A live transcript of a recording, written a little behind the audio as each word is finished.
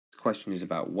question is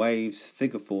about waves.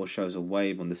 Figure 4 shows a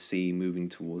wave on the sea moving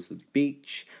towards the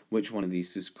beach. Which one of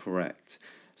these is correct?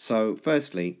 So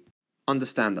firstly,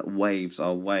 understand that waves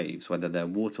are waves, whether they're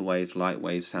water waves, light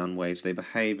waves, sound waves, they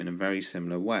behave in a very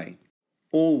similar way.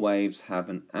 All waves have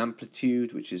an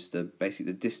amplitude, which is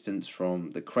basically the distance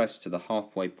from the crest to the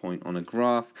halfway point on a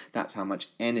graph. That's how much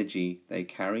energy they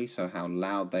carry, so how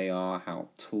loud they are, how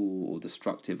tall or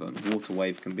destructive a water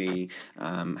wave can be,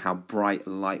 how bright a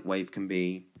light wave can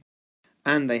be.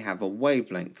 And they have a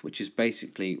wavelength, which is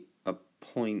basically a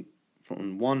point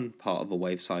from one part of a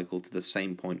wave cycle to the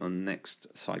same point on the next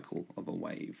cycle of a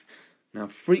wave. Now,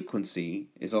 frequency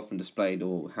is often displayed,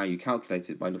 or how you calculate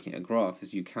it by looking at a graph,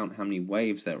 is you count how many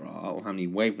waves there are, or how many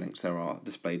wavelengths there are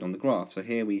displayed on the graph. So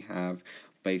here we have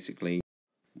basically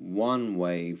one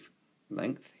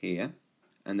wavelength here,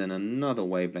 and then another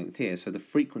wavelength here. So the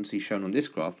frequency shown on this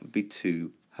graph would be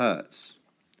 2 Hertz.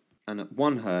 And at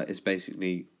 1 Hertz is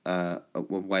basically a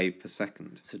wave per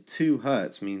second. So 2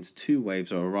 Hertz means 2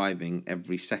 waves are arriving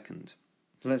every second.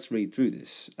 So let's read through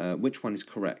this. Which one is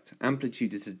correct?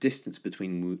 Amplitude is the distance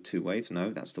between 2 waves. No,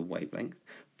 that's the wavelength.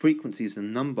 Frequency is the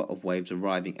number of waves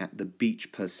arriving at the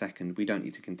beach per second. We don't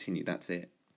need to continue, that's it.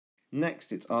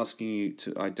 Next, it's asking you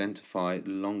to identify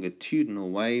longitudinal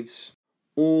waves.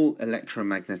 All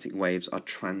electromagnetic waves are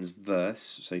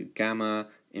transverse, so gamma,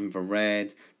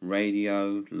 infrared,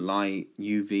 radio, light,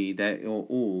 UV, they're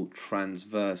all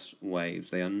transverse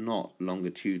waves. They are not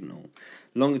longitudinal.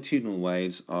 Longitudinal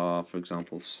waves are, for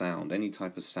example, sound. Any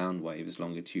type of sound wave is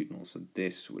longitudinal, so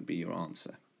this would be your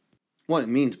answer. What it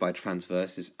means by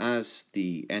transverse is as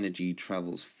the energy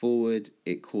travels forward,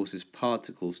 it causes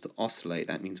particles to oscillate,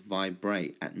 that means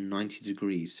vibrate, at 90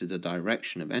 degrees to the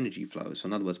direction of energy flow. So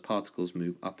in other words, particles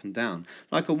move up and down.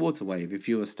 Like a water wave, if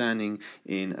you are standing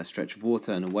in a stretch of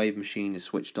water and a wave machine is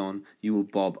switched on, you will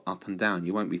bob up and down,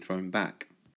 you won't be thrown back.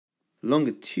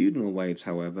 Longitudinal waves,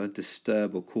 however,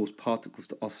 disturb or cause particles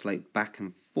to oscillate back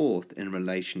and forth in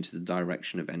relation to the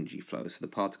direction of energy flow. So the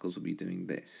particles will be doing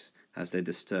this as they're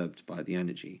disturbed by the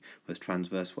energy, whereas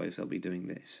transverse waves, they'll be doing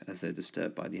this as they're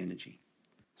disturbed by the energy.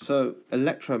 So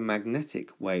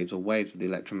electromagnetic waves, or waves of the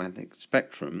electromagnetic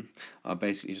spectrum, are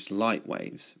basically just light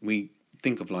waves. We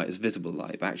think of light as visible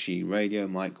light, but actually radio,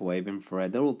 microwave,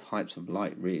 infrared, they're all types of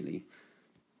light really.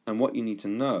 And what you need to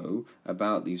know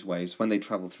about these waves, when they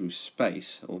travel through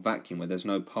space or vacuum where there's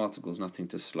no particles, nothing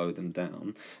to slow them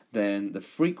down, then the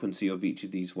frequency of each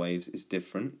of these waves is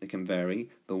different. It can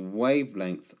vary. The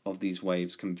wavelength of these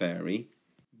waves can vary,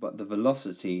 but the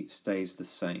velocity stays the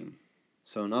same.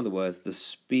 So in other words, the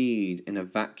speed in a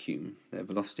vacuum, the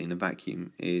velocity in a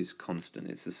vacuum is constant.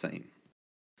 It's the same.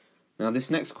 Now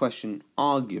this next question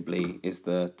arguably is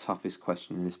the toughest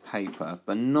question in this paper,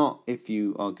 but not if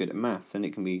you are good at maths, and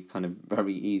it can be kind of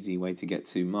very easy way to get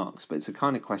 2 marks, but it's a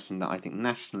kind of question that I think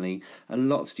nationally a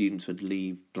lot of students would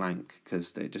leave blank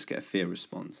because they just get a fear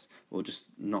response or just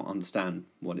not understand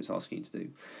what it's asking you to do.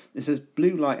 It says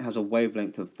blue light has a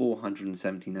wavelength of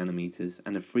 470 nanometers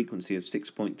and a frequency of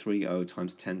 6.30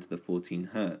 times 10 to the 14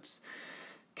 Hertz.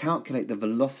 Calculate the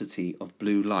velocity of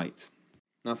blue light.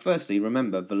 Now firstly,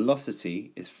 remember,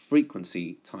 velocity is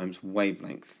frequency times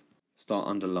wavelength. Start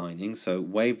underlining, so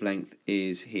wavelength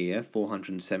is here,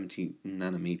 470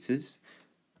 nanometers,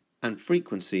 and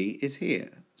frequency is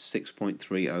here,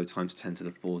 6.30 times 10 to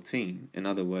the 14. In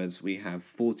other words, we have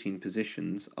 14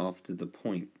 positions after the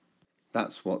point.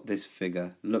 That's what this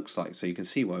figure looks like, so you can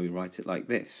see why we write it like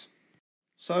this.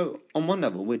 So on one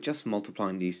level, we're just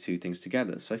multiplying these 2 things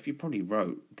together, so if you probably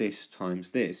wrote this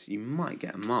times this, you might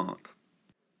get a mark.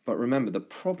 But remember, the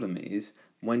problem is,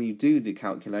 when you do the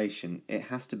calculation, it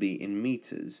has to be in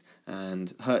meters,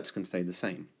 and Hertz can stay the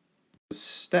same.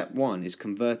 Step 1 is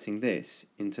converting this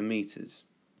into meters.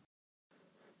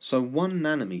 So 1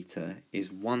 nanometer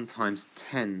is 1 times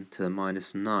 10 to the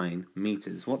minus 9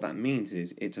 meters. What that means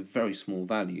is it's a very small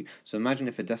value. So imagine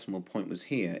if a decimal point was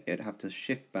here, it'd have to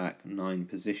shift back 9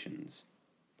 positions.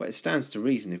 But it stands to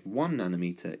reason if 1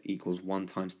 nanometer equals 1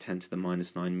 times 10 to the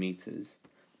minus 9 meters,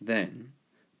 then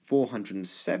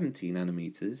 470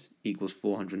 nanometers equals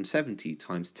 470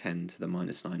 times 10 to the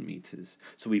minus 9 meters.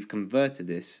 So we've converted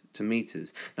this to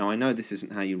meters. Now I know this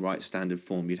isn't how you write standard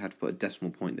form, you'd have to put a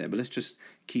decimal point there, but let's just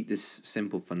keep this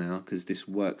simple for now because this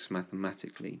works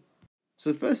mathematically.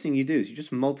 So the first thing you do is you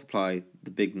just multiply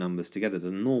the big numbers together, the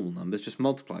normal numbers, just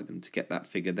multiply them to get that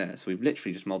figure there. So we've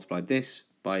literally just multiplied this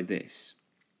by this,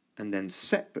 and then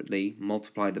separately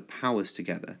multiply the powers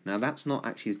together. Now that's not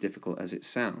actually as difficult as it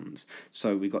sounds.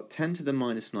 So we've got 10 to the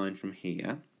minus 9 from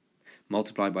here,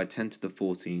 multiplied by 10 to the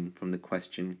 14 from the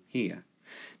question here.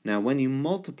 Now, when you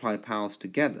multiply powers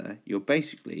together, you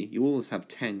always have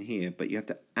 10 here, but you have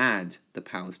to add the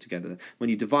powers together. When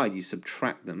you divide, you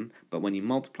subtract them, but when you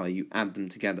multiply, you add them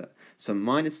together. So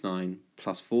minus 9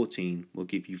 plus 14 will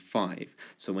give you 5.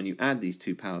 So when you add these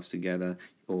two powers together,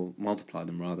 or multiply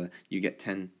them rather, you get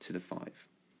 10 to the 5,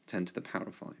 10 to the power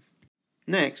of 5.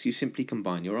 Next, you simply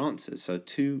combine your answers. So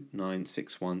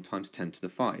 2961 times 10 to the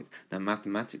 5. Now,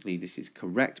 mathematically, this is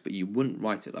correct, but you wouldn't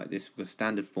write it like this because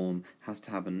standard form has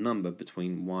to have a number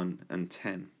between 1 and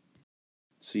 10.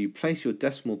 So you place your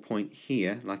decimal point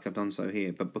here, like I've done so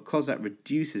here, but because that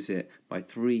reduces it by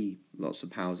 3 lots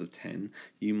of powers of 10,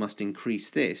 you must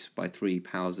increase this by 3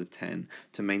 powers of 10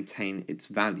 to maintain its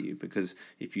value, because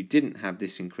if you didn't have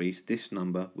this increase, this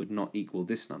number would not equal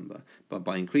this number. But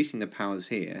by increasing the powers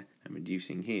here and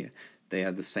reducing here, they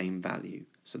are the same value.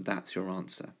 So that's your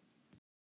answer.